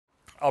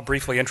I'll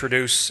briefly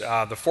introduce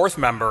the fourth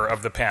member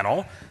of the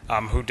panel,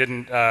 who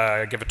didn't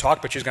give a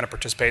talk, but she's going to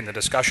participate in the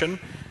discussion.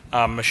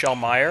 Michelle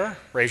Meyer.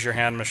 Raise your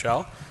hand,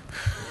 Michelle.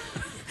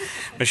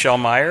 Michelle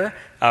Meyer,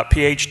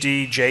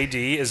 PhD,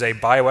 JD, is a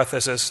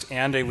bioethicist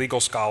and a legal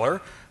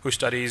scholar who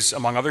studies,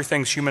 among other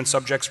things, human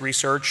subjects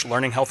research,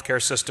 learning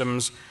healthcare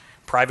systems,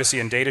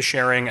 privacy and data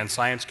sharing, and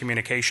science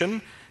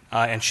communication.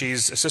 And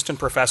she's assistant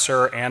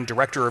professor and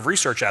director of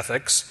research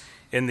ethics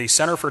in the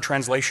Center for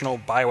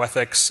Translational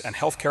Bioethics and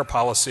Healthcare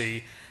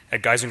Policy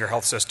at Geisinger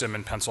Health System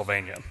in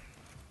Pennsylvania.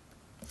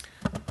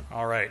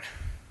 All right.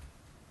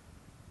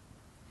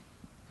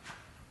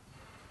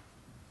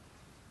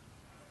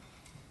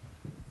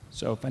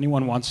 So if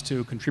anyone wants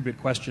to contribute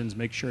questions,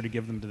 make sure to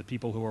give them to the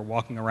people who are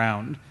walking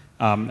around.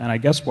 And I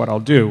guess what I'll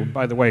do,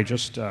 by the way,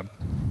 just so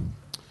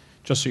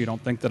you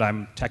don't think that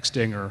I'm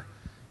texting or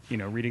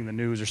reading the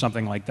news or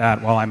something like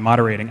that while I'm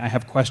moderating, I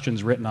have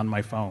questions written on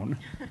my phone.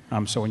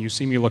 So when you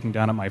see me looking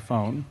down at my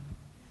phone,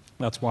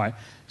 that's why.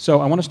 So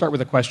I want to start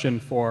with a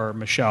question for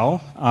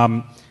Michelle.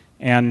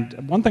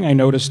 And one thing I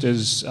noticed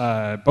is,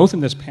 both in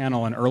this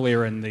panel and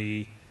earlier in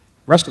the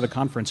rest of the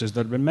conference, is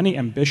there have been many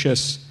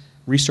ambitious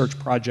research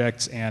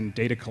projects and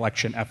data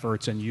collection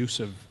efforts and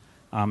use of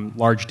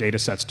large data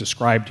sets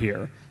described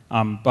here.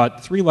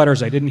 But three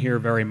letters I didn't hear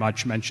very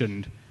much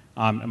mentioned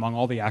among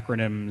all the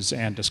acronyms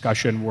and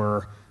discussion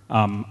were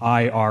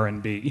I, R,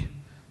 and B.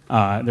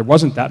 There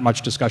wasn't that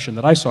much discussion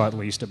that I saw, at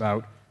least,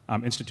 about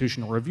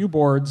institutional review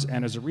boards,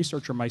 and as a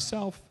researcher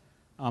myself,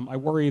 I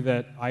worry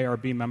that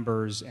IRB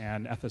members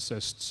and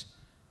ethicists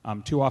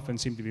too often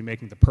seem to be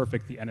making the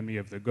perfect the enemy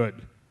of the good.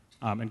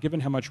 And given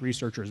how much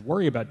researchers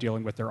worry about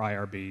dealing with their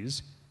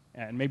IRBs,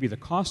 and maybe the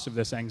cost of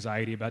this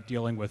anxiety about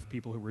dealing with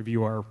people who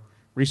review our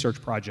research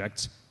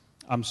projects,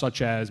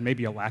 such as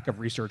maybe a lack of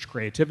research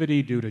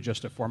creativity due to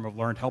just a form of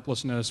learned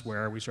helplessness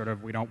where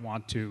we don't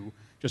want to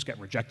just get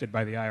rejected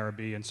by the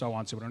IRB and so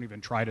on, so we don't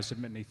even try to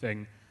submit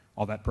anything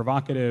all that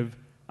provocative.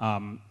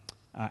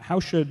 How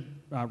should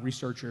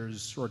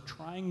researchers who are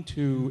trying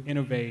to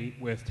innovate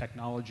with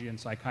technology and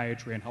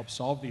psychiatry and help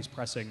solve these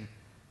pressing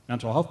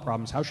mental health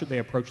problems, how should they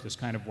approach this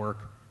kind of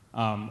work?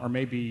 Or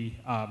maybe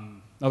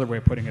another way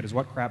of putting it is,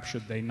 what crap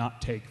should they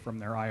not take from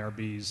their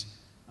IRBs,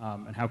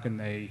 and how can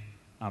they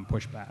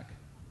push back?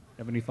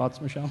 Have any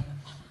thoughts, Michelle?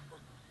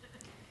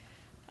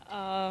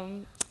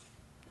 Well,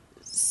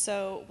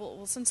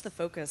 since the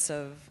focus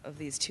of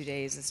these 2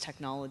 days is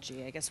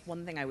technology, I guess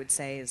one thing I would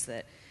say is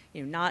that,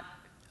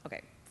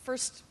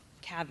 first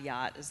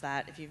caveat is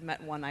that if you've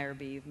met one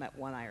IRB, you've met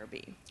one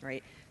IRB,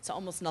 right? So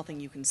almost nothing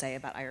you can say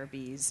about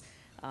IRBs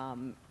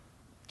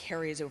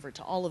carries over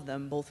to all of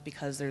them, both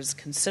because there's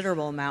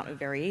considerable amount of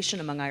variation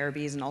among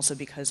IRBs and also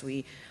because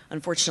we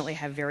unfortunately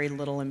have very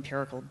little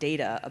empirical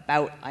data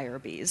about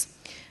IRBs.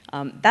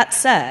 That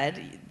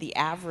said, the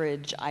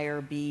average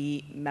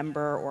IRB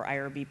member or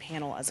IRB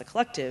panel as a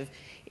collective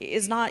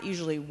is not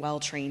usually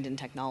well trained in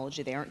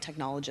technology. They aren't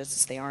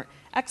technologists, they aren't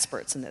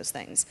experts in those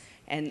things.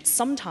 And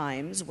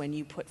sometimes when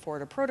you put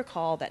forward a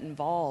protocol that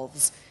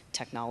involves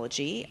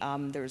technology,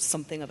 there's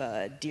something of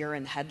a deer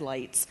in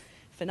headlights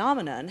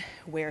phenomenon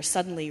where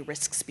suddenly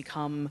risks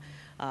become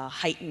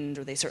heightened,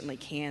 or they certainly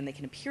can. They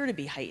can appear to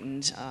be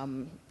heightened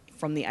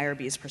from the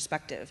IRB's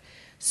perspective.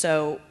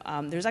 So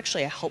there's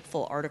actually a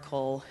helpful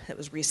article that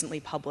was recently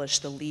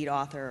published. The lead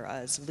author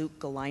is Luke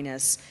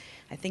Galinas.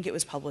 I think it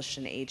was published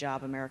in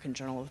AJOB, American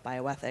Journal of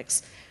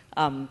Bioethics.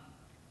 I'm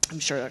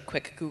sure a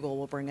quick Google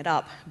will bring it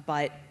up,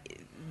 but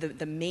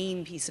the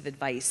main piece of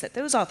advice that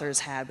those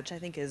authors had, which I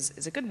think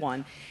is a good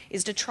one,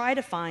 is to try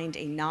to find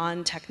a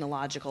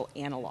non-technological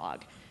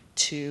analog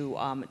to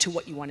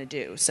what you want to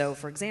do. So,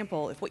 for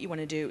example, if what you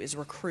want to do is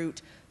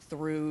recruit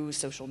through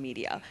social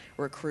media,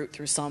 recruit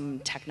through some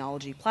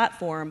technology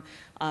platform,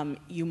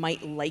 you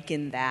might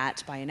liken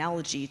that, by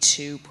analogy,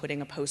 to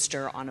putting a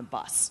poster on a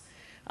bus.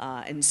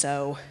 And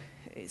so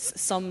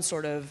some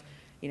sort of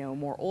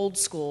more old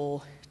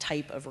school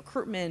type of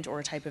recruitment or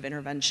a type of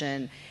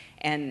intervention,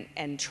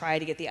 and try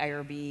to get the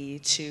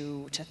IRB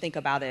to think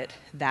about it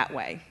that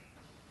way.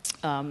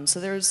 So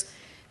there's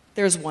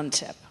one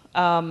tip.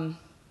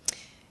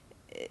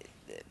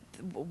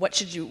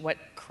 What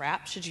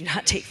crap should you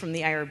not take from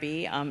the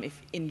IRB?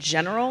 In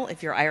general,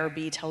 if your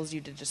IRB tells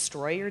you to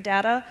destroy your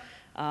data,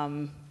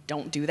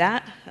 don't do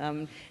that.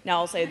 Now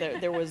I'll say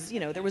there was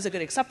a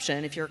good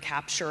exception. If you're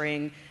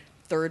capturing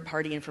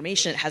third-party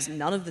information, it has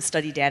none of the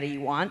study data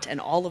you want and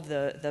all of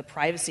the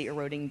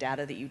privacy-eroding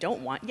data that you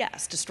don't want,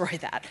 yes, destroy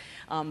that.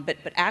 But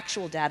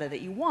actual data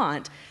that you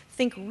want,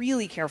 think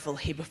really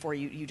carefully before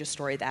you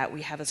destroy that.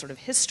 We have a sort of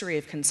history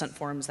of consent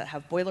forms that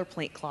have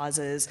boilerplate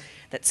clauses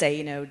that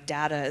say,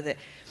 data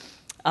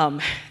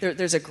that,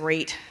 there's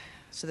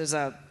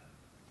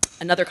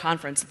another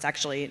conference. It's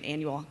actually an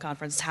annual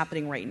conference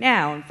happening right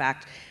now. In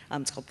fact,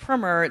 it's called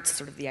Primer. It's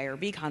sort of the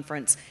IRB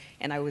conference.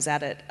 And I was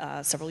at it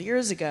several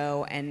years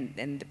ago,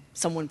 and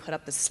someone put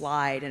up this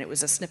slide, and it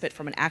was a snippet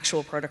from an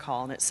actual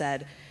protocol, and it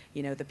said,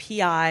 the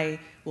PI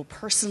will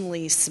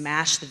personally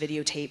smash the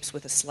videotapes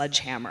with a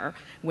sledgehammer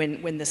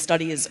when the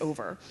study is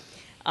over.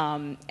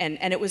 And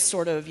it was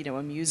sort of,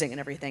 amusing and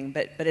everything,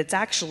 but it's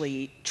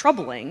actually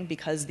troubling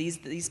because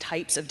these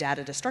types of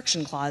data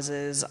destruction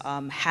clauses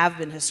have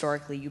been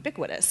historically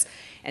ubiquitous.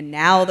 And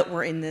now that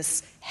we're in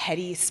this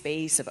heady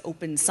space of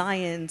open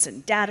science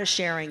and data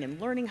sharing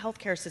and learning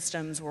healthcare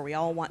systems where we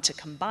all want to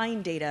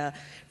combine data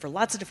for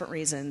lots of different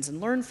reasons and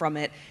learn from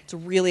it, it's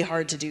really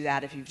hard to do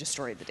that if you've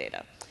destroyed the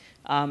data.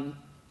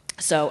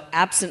 So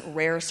absent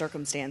rare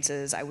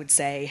circumstances, I would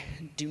say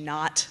do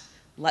not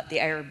let the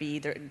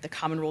IRB, the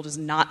common rule does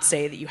not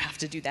say that you have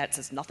to do that. It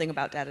says nothing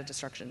about data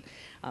destruction.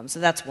 So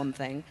that's one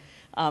thing.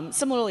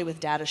 Similarly with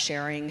data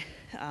sharing,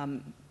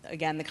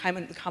 again, the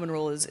common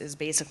rule is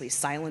basically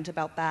silent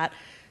about that.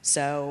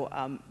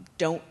 So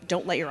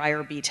don't let your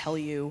IRB tell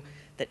you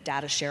that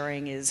data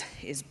sharing is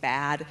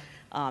bad.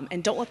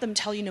 And don't let them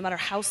tell you, no matter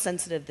how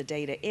sensitive the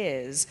data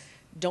is,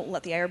 don't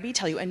let the IRB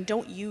tell you, and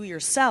don't you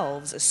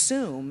yourselves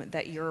assume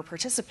that your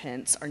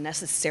participants are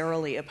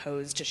necessarily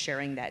opposed to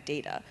sharing that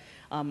data.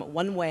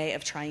 One way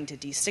of trying to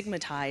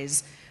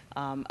destigmatize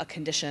a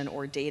condition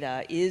or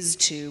data is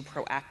to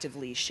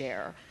proactively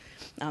share.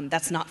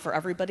 That's not for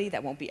everybody.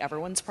 That won't be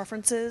everyone's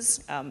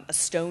preferences. A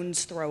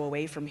stone's throw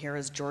away from here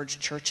is George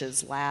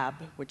Church's lab,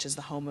 which is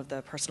the home of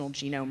the Personal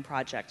Genome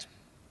Project.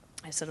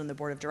 I sit on the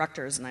board of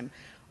directors, and I'm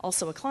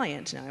also a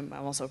client, and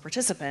I'm also a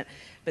participant,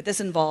 but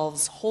this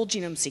involves whole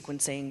genome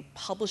sequencing,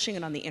 publishing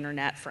it on the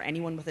internet for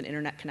anyone with an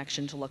internet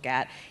connection to look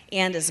at,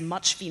 and as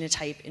much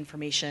phenotype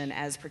information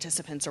as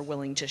participants are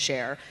willing to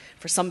share.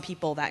 For some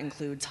people, that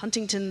includes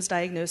Huntington's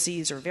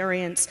diagnoses or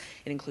variants,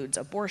 it includes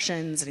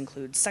abortions, it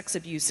includes sex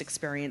abuse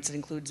experience, it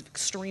includes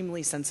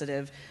extremely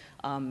sensitive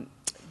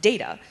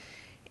data.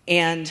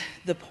 And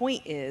the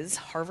point is,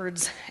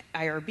 Harvard's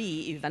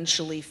IRB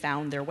eventually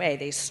found their way.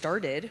 They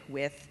started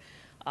with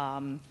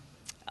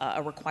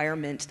a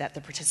requirement that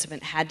the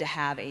participant had to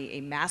have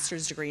a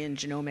master's degree in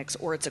genomics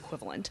or its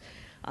equivalent.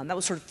 That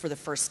was sort of for the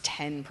first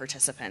 10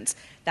 participants.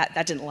 That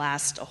didn't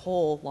last a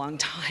whole long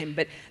time,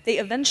 but they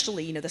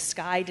eventually, the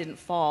sky didn't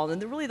fall.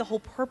 And really the whole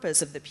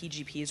purpose of the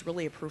PGP is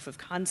really a proof of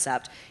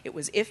concept. It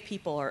was if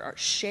people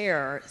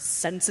share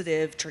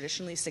sensitive,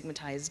 traditionally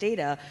stigmatized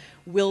data,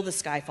 will the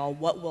sky fall?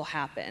 What will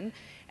happen?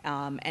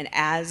 And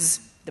as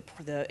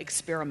the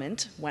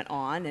experiment went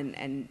on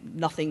and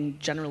nothing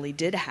generally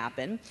did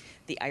happen,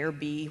 the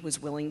IRB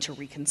was willing to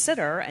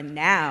reconsider, and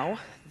now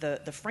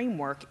the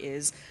framework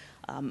is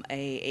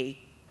a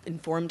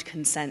informed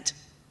consent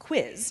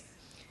quiz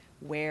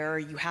where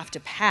you have to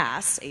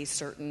pass a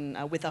certain,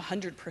 with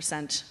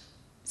 100%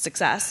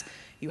 success,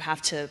 you have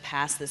to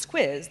pass this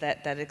quiz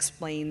that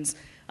explains,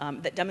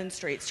 that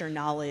demonstrates your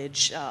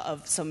knowledge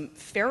of some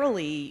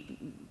fairly,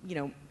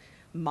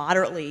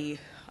 moderately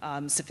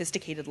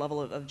sophisticated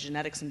level of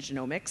genetics and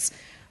genomics,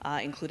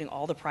 including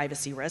all the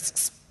privacy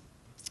risks,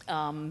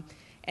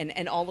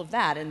 and all of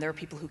that. And there are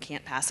people who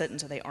can't pass it,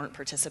 and so they aren't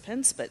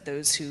participants, but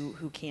those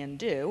who can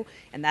do.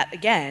 And that,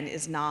 again,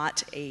 is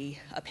not a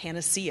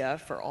panacea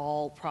for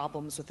all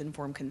problems with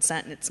informed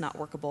consent, and it's not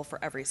workable for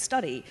every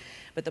study.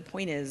 But the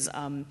point is,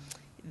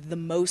 the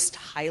most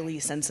highly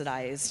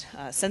sensitized,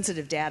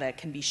 sensitive data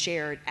can be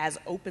shared as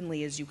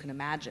openly as you can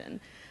imagine,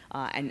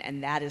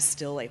 and that is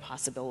still a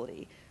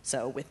possibility.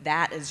 So with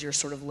that as your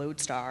sort of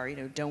lodestar,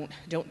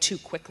 don't too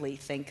quickly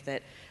think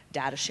that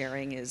data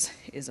sharing is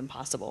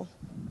impossible.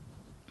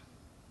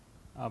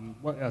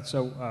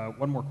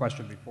 One more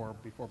question before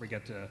we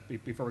get to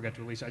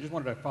Elisa. I just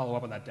wanted to follow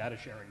up on that data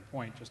sharing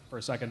point just for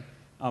a second.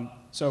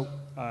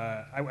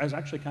 I was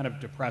actually kind of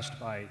depressed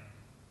by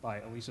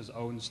Elisa's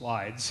own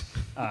slides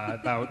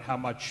about how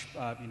much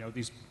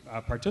these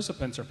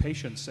participants or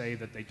patients say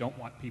that they don't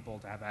want people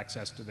to have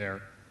access to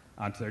their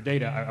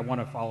data. I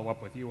want to follow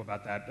up with you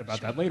about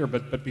that later.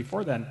 But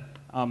before then,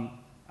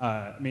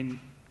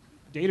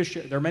 data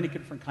share. There are many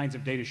different kinds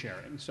of data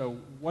sharing. So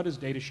what does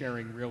data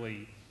sharing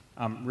really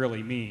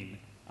mean?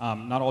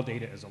 Not all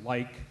data is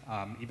alike.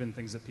 Even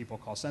things that people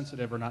call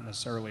sensitive are not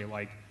necessarily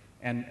alike.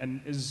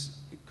 And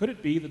could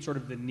it be that sort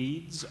of the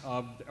needs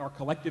of our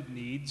collective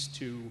needs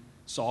to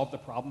solve the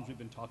problems we've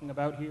been talking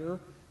about here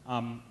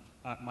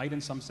might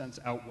in some sense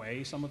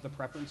outweigh some of the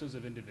preferences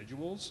of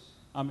individuals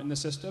in the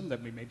system,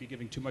 that we may be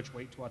giving too much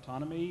weight to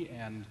autonomy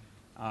and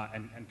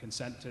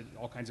consent to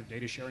all kinds of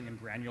data sharing and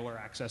granular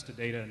access to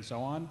data and so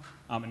on,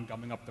 and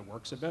gumming up the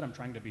works a bit? I'm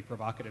trying to be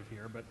provocative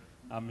here, but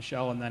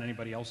Michelle and then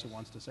anybody else who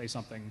wants to say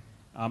something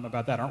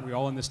about that. Aren't we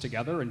all in this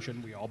together, and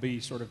shouldn't we all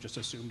be sort of just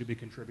assumed to be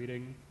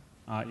contributing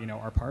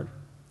our part?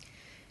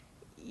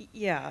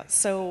 Yeah,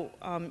 so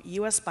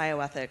US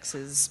bioethics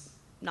is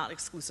not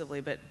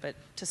exclusively, but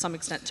to some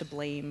extent to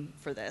blame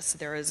for this.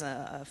 There is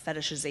a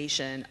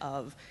fetishization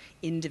of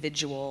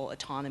individual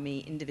autonomy,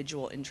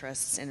 individual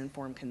interests, and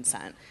informed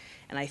consent.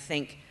 And I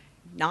think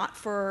not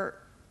for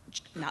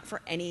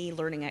any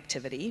learning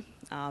activity,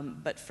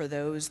 but for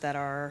those that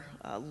are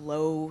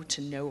low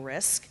to no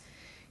risk,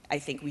 I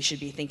think we should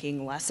be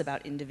thinking less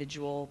about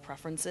individual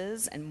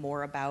preferences and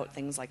more about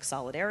things like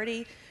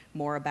solidarity,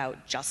 more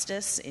about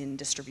justice in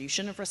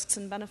distribution of risks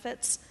and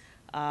benefits.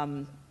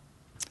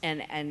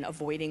 and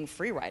avoiding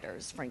free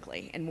riders,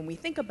 frankly. And when we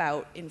think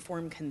about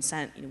informed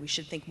consent, we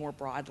should think more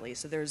broadly.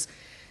 So there's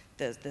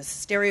the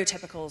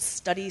stereotypical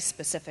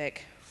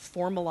study-specific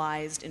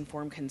formalized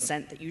informed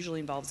consent that usually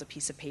involves a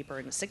piece of paper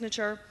and a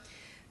signature.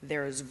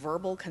 There's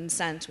verbal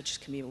consent, which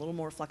can be a little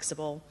more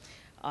flexible.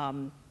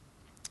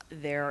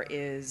 There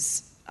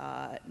is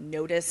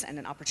notice and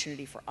an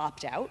opportunity for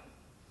opt-out.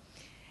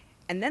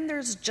 And then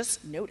there's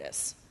just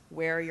notice,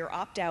 where your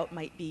opt-out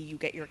might be you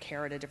get your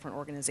care at a different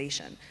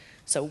organization.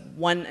 So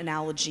one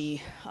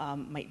analogy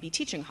might be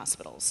teaching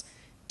hospitals.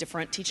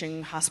 Different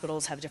teaching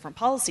hospitals have different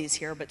policies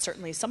here, but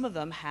certainly some of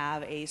them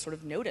have a sort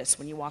of notice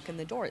when you walk in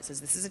the door. It says,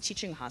 this is a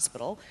teaching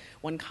hospital.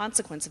 One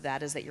consequence of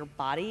that is that your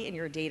body and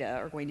your data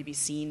are going to be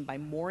seen by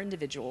more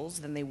individuals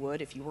than they would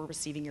if you were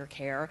receiving your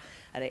care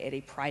at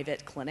a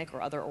private clinic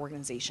or other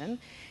organization.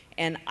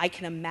 And I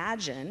can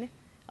imagine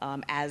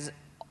as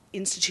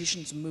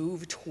institutions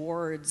move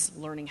towards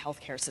learning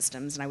healthcare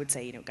systems, and I would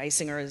say,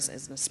 Geisinger is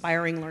an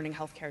aspiring learning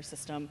healthcare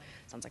system.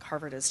 Sounds like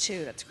Harvard is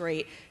too. That's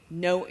great.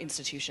 No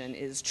institution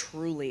is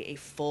truly a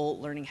full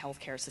learning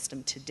healthcare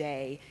system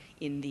today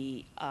in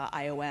the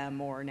IOM,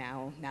 or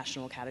now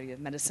National Academy of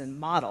Medicine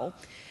model.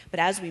 But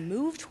as we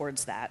move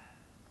towards that,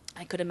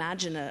 I could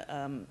imagine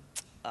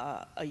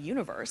a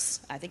universe,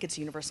 I think it's a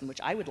universe in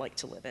which I would like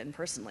to live in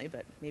personally,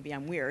 but maybe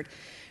I'm weird,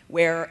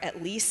 where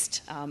at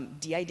least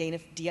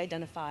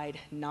de-identified,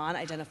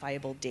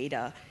 non-identifiable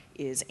data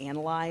is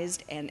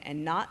analyzed,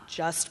 and not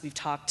just, we've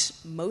talked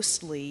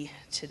mostly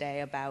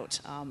today about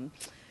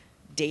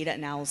data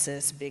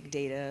analysis, big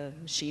data,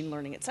 machine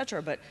learning, et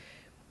cetera, but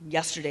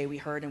yesterday we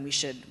heard, and we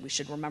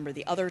should remember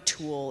the other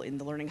tool in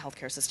the Learning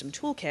Healthcare System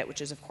Toolkit,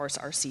 which is of course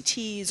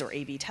RCTs or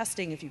A/B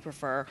testing if you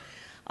prefer.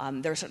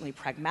 There are certainly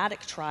pragmatic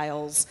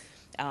trials,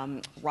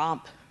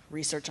 ROMP,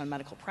 research on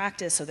medical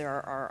practice, so there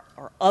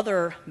are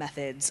other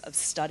methods of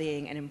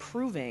studying and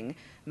improving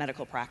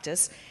medical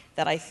practice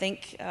that I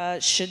think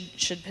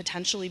should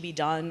potentially be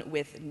done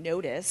with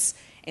notice,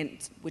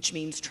 and which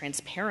means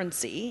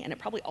transparency, and it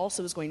probably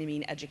also is going to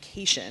mean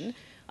education,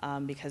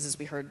 because as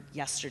we heard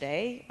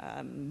yesterday,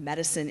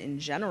 medicine in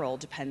general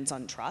depends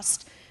on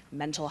trust.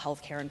 Mental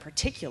health care in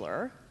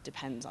particular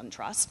depends on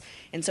trust.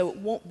 And so it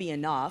won't be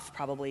enough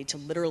probably to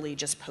literally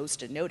just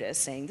post a notice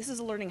saying this is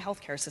a learning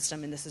healthcare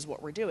system and this is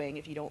what we're doing.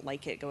 If you don't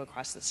like it, go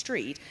across the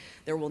street.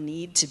 There will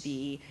need to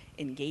be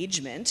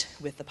engagement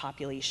with the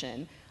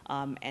population,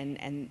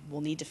 and we'll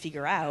need to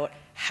figure out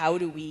how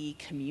do we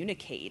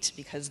communicate,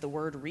 because the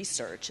word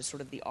research is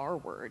sort of the R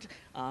word.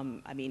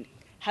 I mean,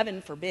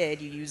 heaven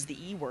forbid you use the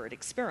E word,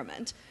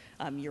 experiment.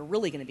 You're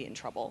really going to be in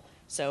trouble.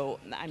 So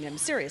I'm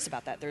serious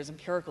about that. There's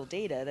empirical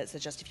data that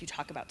suggests if you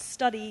talk about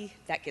study,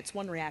 that gets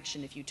one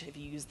reaction. If you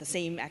use the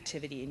same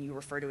activity and you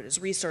refer to it as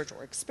research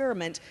or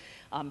experiment,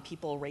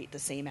 people rate the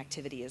same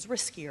activity as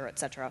riskier, et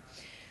cetera.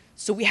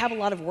 So we have a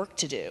lot of work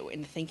to do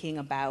in thinking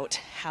about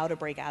how to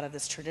break out of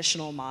this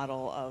traditional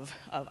model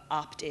of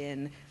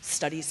opt-in,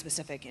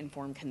 study-specific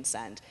informed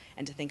consent,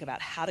 and to think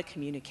about how to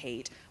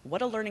communicate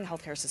what a learning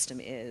healthcare system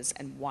is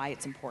and why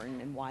it's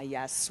important and why,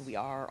 yes, we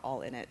are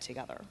all in it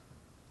together.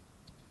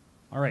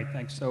 All right,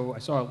 thanks. So I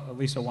saw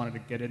Elisa wanted to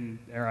get in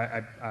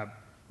there.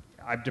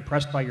 I'm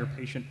depressed by your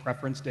patient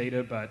preference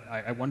data, but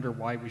I wonder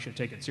why we should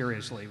take it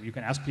seriously. You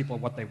can ask people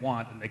what they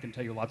want, and they can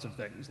tell you lots of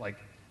things, like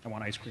I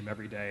want ice cream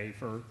every day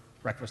for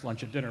breakfast,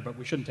 lunch, and dinner, but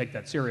we shouldn't take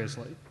that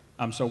seriously.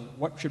 So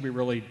what should we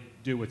really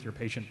do with your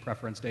patient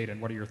preference data,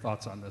 and what are your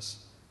thoughts on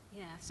this?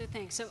 Yeah, so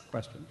thanks. So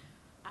question?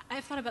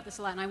 I've thought about this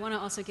a lot, and I want to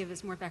also give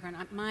this more background.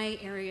 My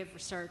area of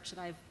research that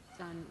I've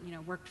done,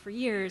 worked for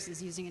years,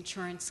 is using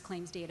insurance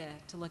claims data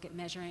to look at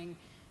measuring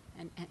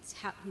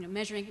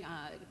measuring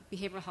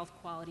behavioral health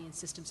quality in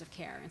systems of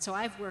care. And so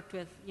I've worked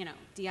with,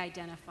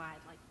 de-identified,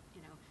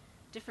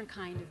 different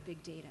kind of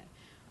big data.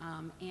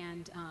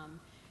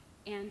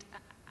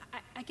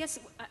 I guess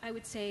I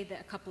would say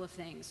that a couple of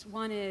things.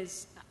 One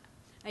is,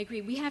 I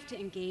agree, we have to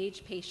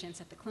engage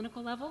patients at the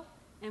clinical level,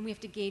 and we have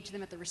to engage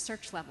them at the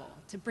research level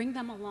to bring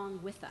them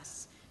along with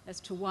us as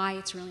to why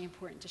it's really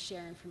important to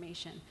share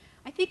information.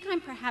 I think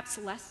I'm perhaps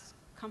less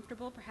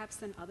comfortable, perhaps,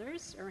 than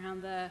others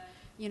around the,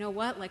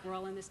 we're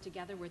all in this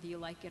together, whether you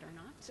like it or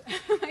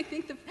not. I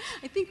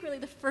think really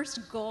the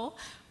first goal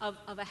of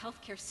a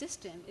healthcare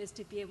system is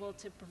to be able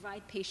to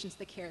provide patients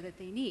the care that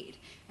they need.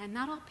 And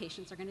not all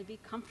patients are going to be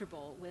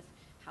comfortable with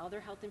how their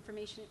health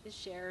information is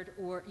shared,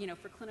 or,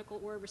 for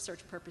clinical or research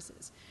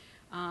purposes.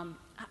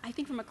 I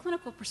think from a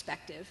clinical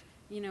perspective,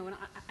 and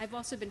I've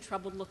also been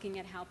troubled looking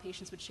at how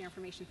patients would share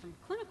information from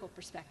a clinical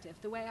perspective.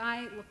 The way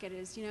I look at it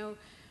is,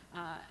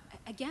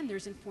 again,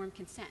 there's informed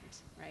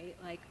consent, right?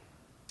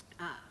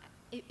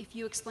 If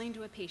you explain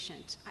to a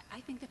patient, I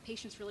think that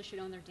patients really should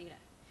own their data.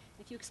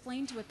 If you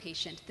explain to a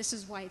patient, this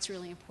is why it's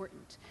really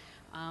important,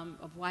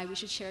 of why we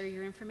should share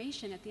your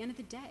information, at the end of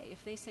the day,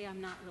 if they say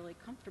I'm not really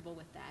comfortable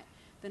with that,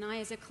 then I,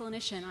 as a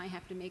clinician, I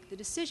have to make the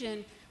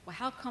decision, well,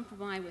 how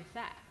comfortable am I with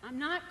that? I'm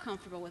not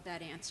comfortable with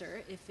that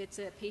answer if it's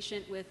a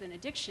patient with an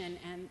addiction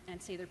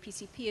and say their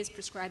PCP is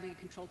prescribing a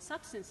controlled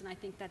substance, and I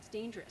think that's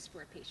dangerous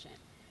for a patient.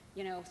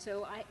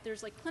 So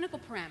there's like clinical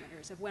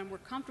parameters of when we're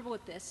comfortable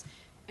with this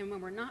and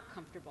when we're not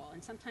comfortable.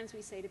 And sometimes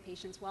we say to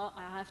patients, well,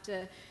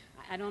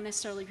 I don't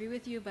necessarily agree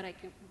with you, but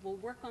we'll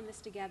work on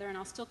this together and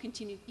I'll still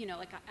continue,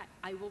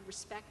 I will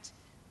respect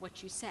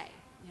what you say,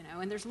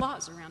 and there's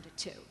laws around it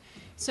too.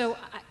 So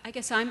I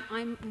guess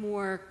I'm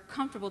more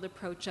comfortable with the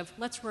approach of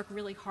let's work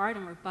really hard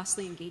on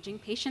robustly engaging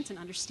patients and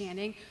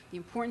understanding the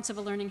importance of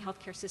a learning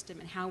healthcare system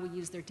and how we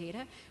use their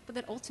data, but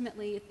that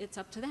ultimately it's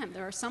up to them.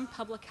 There are some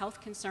public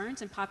health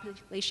concerns and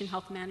population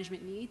health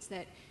management needs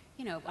that,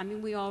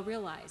 we all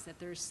realize that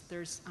there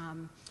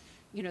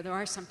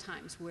are some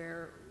times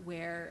where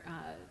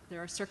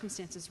there are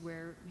circumstances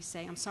where we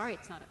say, I'm sorry,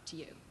 it's not up to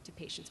you, to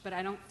patients, but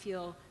I don't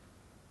feel,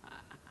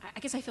 I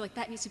guess I feel like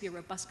that needs to be a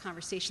robust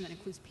conversation that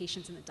includes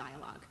patients in the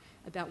dialogue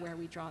about where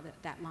we draw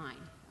that line,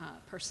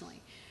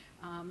 personally.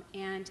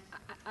 And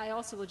I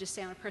also will just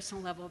say on a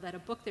personal level that a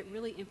book that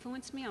really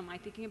influenced me on my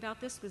thinking about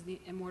this was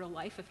The Immortal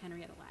Life of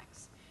Henrietta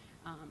Lacks.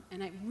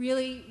 And it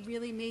really,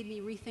 really made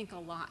me rethink a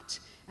lot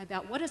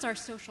about what is our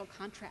social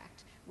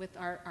contract with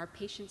our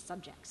patient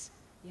subjects,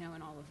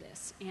 in all of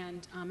this.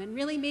 And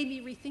really made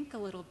me rethink a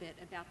little bit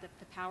about the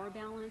power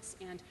balance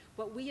and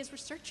what we as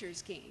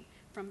researchers gain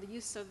from the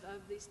use of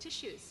these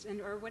tissues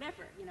or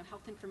whatever,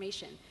 health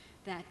information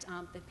that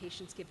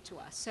patients give to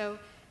us. So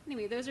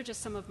anyway, those are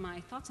just some of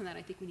my thoughts on that.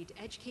 I think we need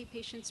to educate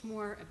patients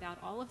more about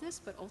all of this,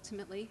 but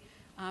ultimately,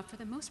 for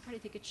the most part, I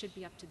think it should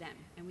be up to them,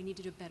 and we need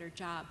to do a better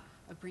job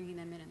of bringing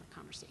them in the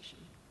conversation.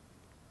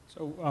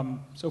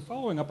 So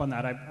following up on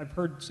that, I've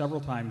heard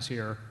several times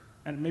here,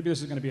 and maybe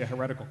this is going to be a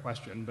heretical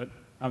question, but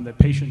that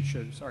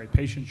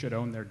patients should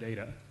own their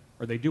data,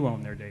 or they do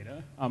own their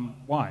data.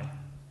 Why?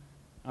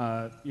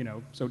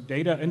 So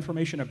data,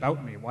 information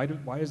about me,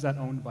 why is that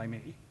owned by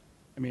me?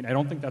 I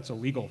don't think that's a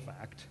legal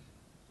fact.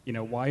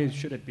 Why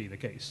should it be the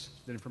case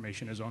that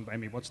information is owned by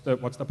me? What's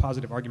the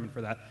positive argument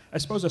for that? I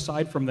suppose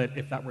aside from that,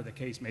 if that were the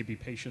case, maybe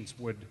patients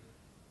would,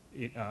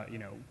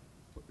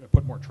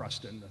 put more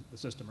trust in the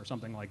system or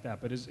something like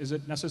that. But is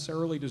it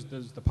necessarily, does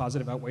the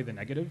positive outweigh the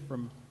negative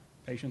from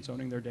patients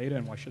owning their data,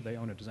 and why should they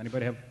own it? Does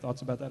anybody have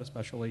thoughts about that,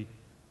 especially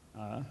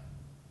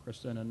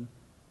Kristen and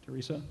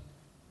Teresa?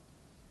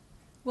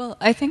 Well,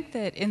 I think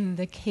that in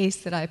the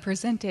case that I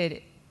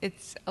presented,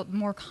 it's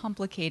more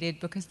complicated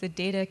because the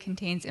data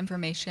contains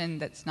information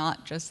that's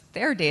not just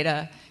their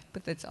data,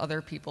 but that's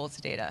other people's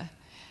data.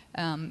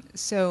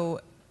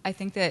 So I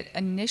think that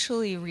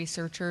initially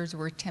researchers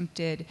were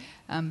tempted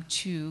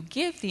to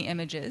give the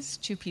images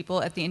to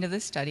people at the end of the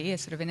study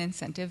as sort of an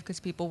incentive because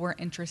people were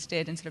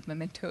interested in sort of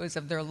mementos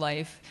of their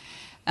life.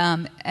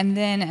 And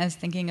then as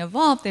thinking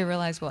evolved, they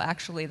realized, well,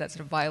 actually that's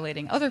sort of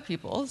violating other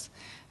people's,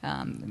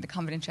 the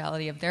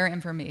confidentiality of their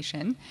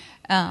information.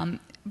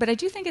 But I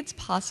do think it's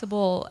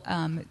possible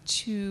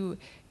to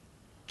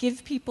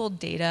give people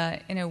data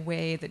in a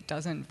way that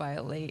doesn't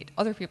violate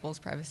other people's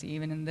privacy,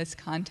 even in this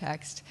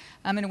context,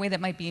 in a way that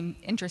might be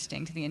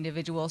interesting to the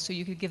individual. So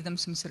you could give them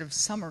some sort of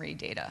summary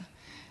data.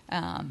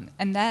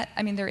 And that,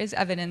 there is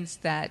evidence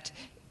that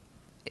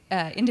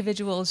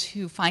individuals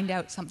who find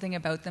out something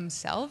about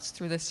themselves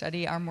through the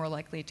study are more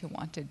likely to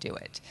want to do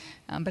it.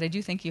 But I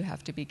do think you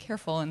have to be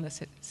careful in the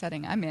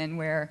setting I'm in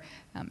where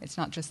it's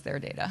not just their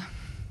data.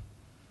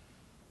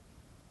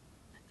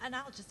 And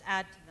I'll just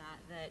add to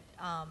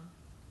that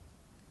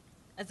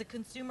as a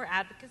consumer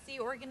advocacy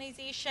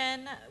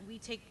organization, we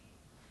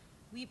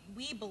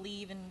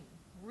believe and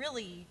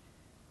really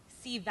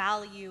see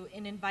value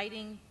in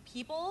inviting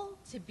people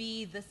to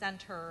be the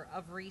center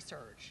of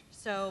research.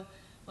 So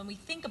when we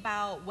think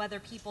about whether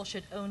people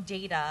should own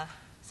data,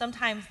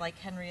 sometimes like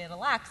Henrietta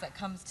Lacks, that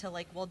comes to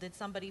well, did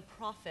somebody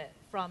profit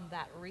from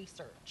that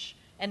research?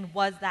 And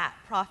was that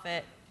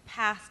profit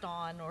passed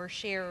on or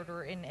shared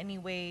or in any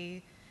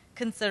way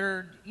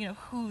considered,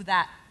 who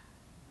that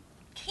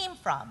came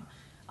from?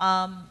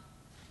 As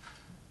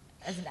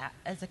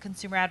a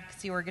consumer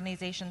advocacy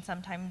organization,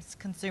 sometimes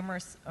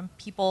consumers,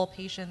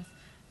 patients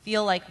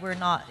feel like we're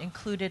not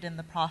included in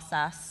the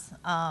process.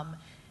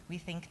 We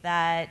think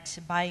that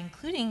by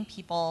including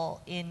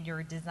people in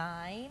your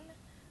design,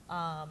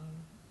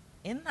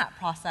 in that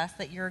process,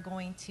 that you're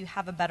going to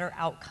have a better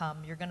outcome.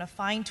 You're going to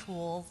find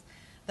tools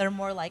that are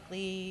more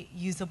likely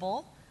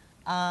usable,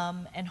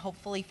 and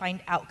hopefully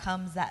find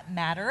outcomes that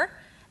matter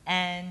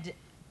and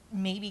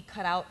maybe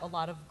cut out a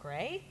lot of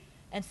gray.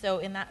 And so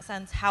in that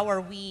sense, how are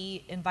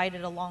we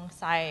invited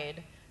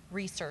alongside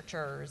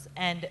researchers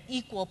and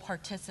equal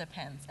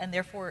participants? And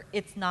therefore,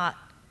 it's not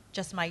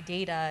just my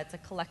data, it's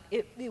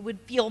it would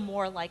feel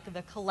more like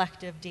the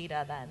collective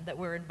data then that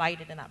we're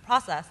invited in that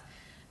process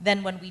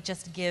than when we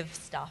just give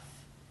stuff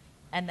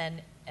and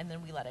then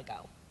we let it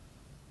go.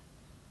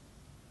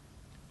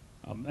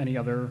 Any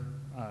other,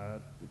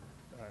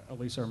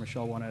 Elisa or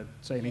Michelle, want to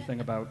say anything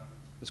about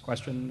this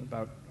question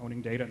about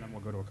owning data, and then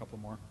we'll go to a couple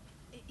more.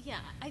 Yeah,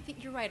 I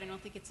think you're right. I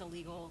don't think it's a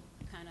legal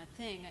kind of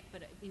thing,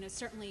 but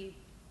certainly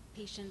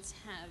patients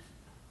have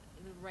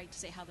the right to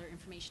say how their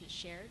information is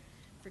shared.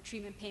 For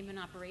treatment payment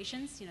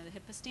operations, the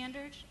HIPAA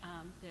standard,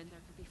 there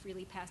could be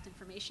freely passed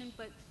information,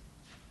 but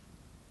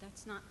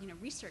that's not,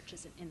 research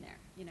isn't in there,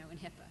 in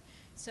HIPAA.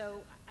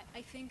 So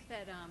I think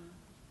that,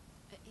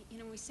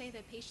 when we say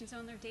that patients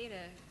own their data,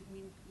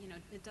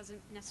 it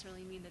doesn't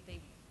necessarily mean that they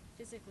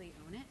physically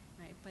own it,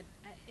 right? But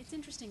it's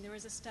interesting. There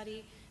was a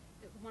study,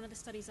 one of the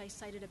studies I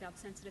cited about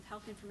sensitive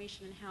health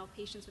information and how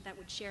patients with that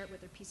would share it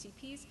with their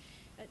PCPs.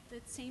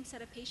 The same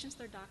set of patients,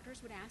 their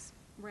doctors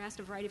were asked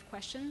a variety of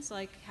questions,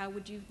 like how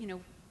would you,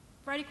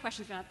 variety of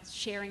questions about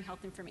sharing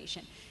health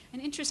information.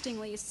 And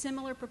interestingly, a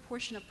similar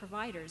proportion of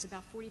providers,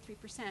 about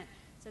 43%,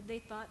 said they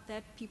thought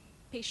that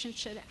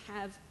patients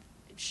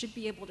should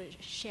be able to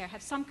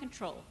have some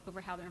control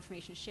over how their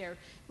information is shared,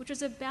 which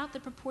was about the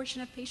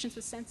proportion of patients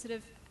with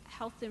sensitive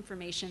health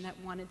information that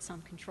wanted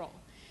some control.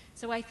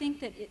 So I think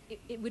that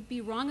it would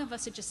be wrong of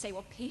us to just say,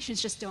 well,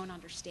 patients just don't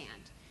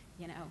understand,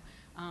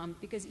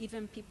 because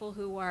even people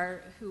who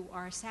are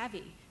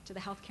savvy to the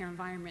healthcare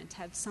environment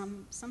have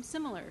some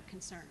similar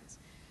concerns.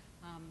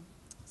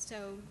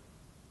 So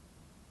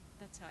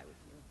that's how I would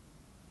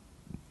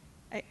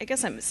feel. I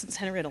guess since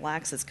Henrietta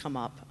Lacks has come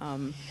up,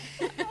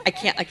 I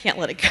can't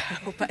let it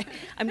go. But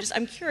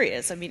I'm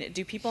curious. I mean,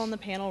 do people on the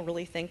panel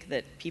really think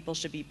that people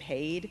should be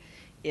paid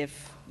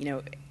if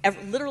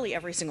literally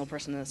every single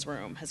person in this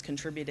room has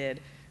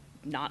contributed,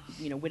 not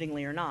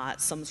wittingly or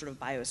not, some sort of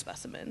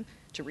biospecimen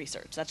to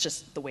research? That's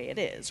just the way it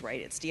is,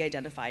 right? It's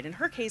de-identified. In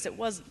her case, it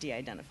was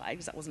de-identified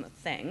because that wasn't a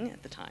thing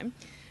at the time.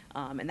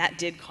 And that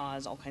did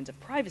cause all kinds of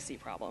privacy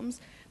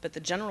problems. But the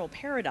general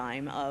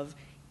paradigm of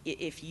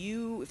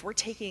if we're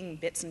taking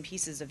bits and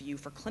pieces of you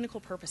for clinical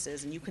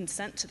purposes and you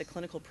consent to the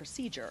clinical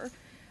procedure,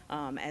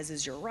 as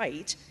is your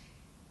right,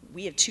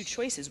 we have two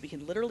choices. We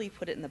can literally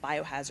put it in the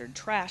biohazard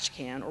trash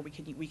can, or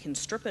we can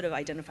strip it of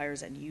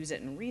identifiers and use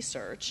it in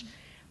research.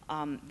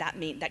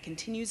 That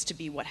continues to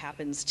be what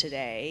happens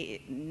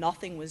today.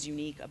 Nothing was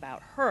unique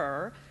about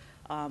her,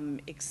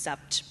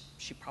 except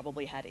she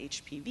probably had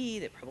HPV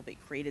that probably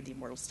created the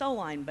immortal cell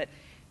line, but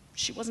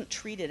she wasn't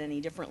treated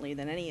any differently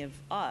than any of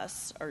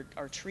us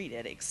are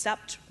treated,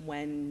 except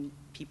when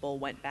people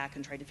went back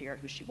and tried to figure out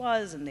who she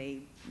was, and they,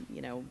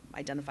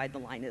 identified the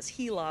line as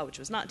Gila, which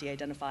was not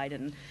de-identified,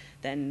 and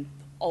then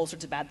all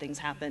sorts of bad things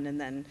happened,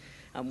 and then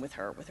with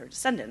her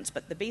descendants.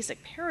 But the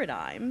basic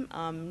paradigm,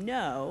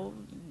 no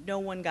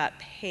one got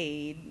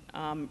paid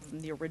from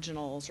the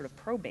original sort of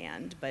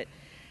proband, but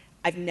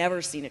I've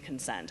never seen a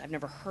consent. I've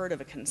never heard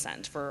of a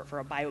consent for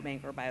a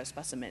biobank or a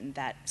biospecimen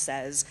that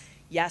says,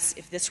 yes,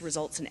 if this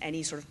results in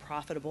any sort of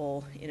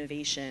profitable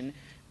innovation,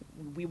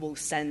 we will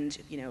send,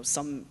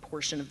 some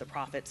portion of the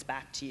profits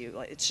back to you.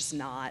 It's just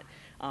not.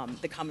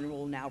 The common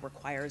rule now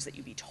requires that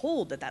you be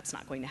told that that's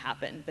not going to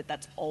happen, but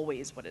that's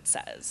always what it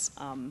says.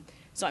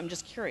 So I'm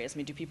just curious. I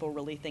mean, do people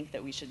really think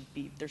that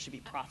there should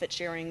be profit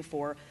sharing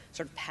for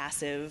sort of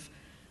passive,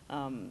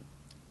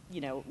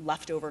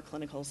 leftover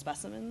clinical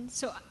specimens?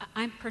 So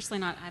I'm personally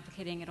not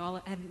advocating at all.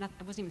 I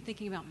wasn't even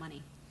thinking about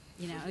money.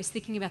 I was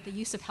thinking about the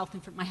use of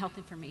my health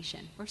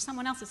information or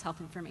someone else's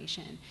health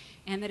information,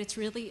 and that it's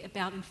really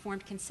about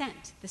informed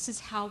consent. This is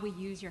how we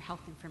use your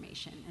health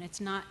information, and it's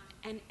not.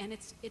 And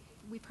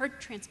we've heard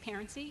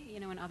transparency,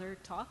 in other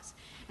talks,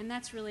 and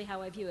that's really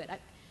how I view it.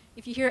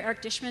 If you hear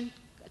Eric Dishman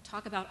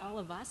talk about all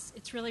of us,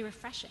 it's really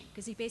refreshing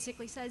because he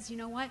basically says, you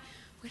know what,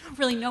 we don't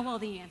really know all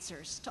the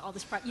answers to all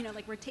this. For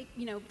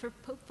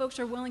folks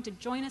who are willing to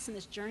join us in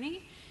this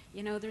journey.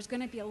 There's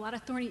going to be a lot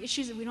of thorny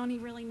issues that we don't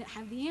even really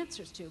have the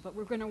answers to, but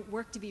we're going to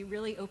work to be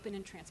really open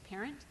and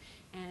transparent,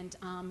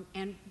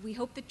 and we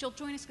hope that you'll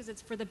join us because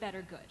it's for the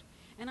better good.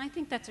 And I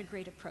think that's a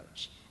great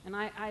approach. And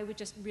I would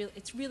just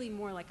it's really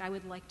more like I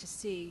would like to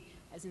see,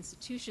 as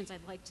institutions,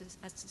 I'd like to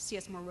see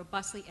us more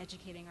robustly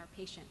educating our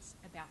patients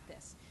about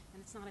this.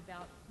 And it's not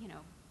about,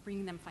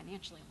 bringing them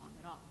financially along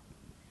at all.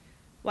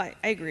 Well,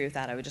 I agree with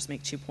that. I would just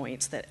make 2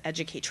 points. That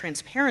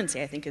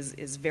transparency, I think,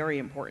 is very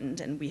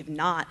important, and we have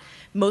not.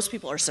 Most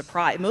people are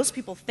surprised. Most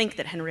people think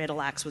that Henrietta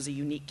Lacks was a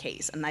unique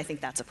case, and I think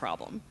that's a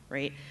problem,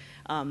 right?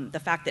 The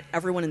fact that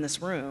everyone in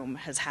this room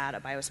has had a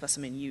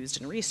biospecimen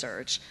used in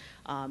research,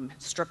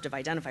 stripped of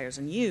identifiers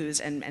and used,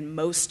 and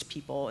most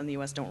people in the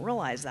U.S. don't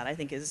realize that, I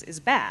think is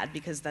bad,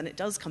 because then it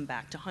does come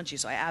back to haunt you.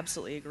 So I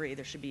absolutely agree.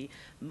 There should be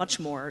much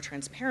more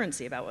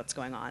transparency about what's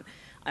going on.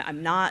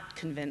 I'm not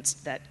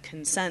convinced that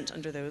consent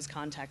under those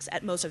contexts,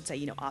 at most I would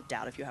say, opt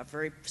out. If you have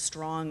very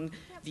strong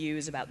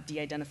views about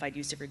de-identified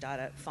use of your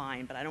data,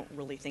 fine, but I don't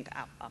really think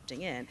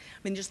opting in. I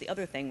mean, just the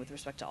other thing with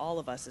respect to all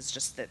of us is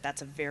just that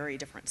that's a very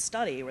different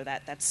study where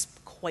that's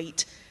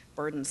quite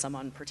burdensome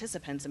on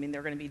participants. I mean,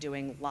 they're going to be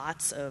doing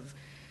lots of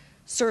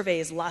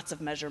surveys, lots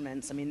of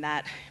measurements.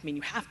 That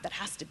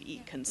has to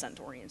be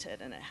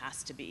consent-oriented, and it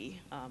has to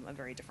be a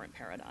very different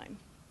paradigm.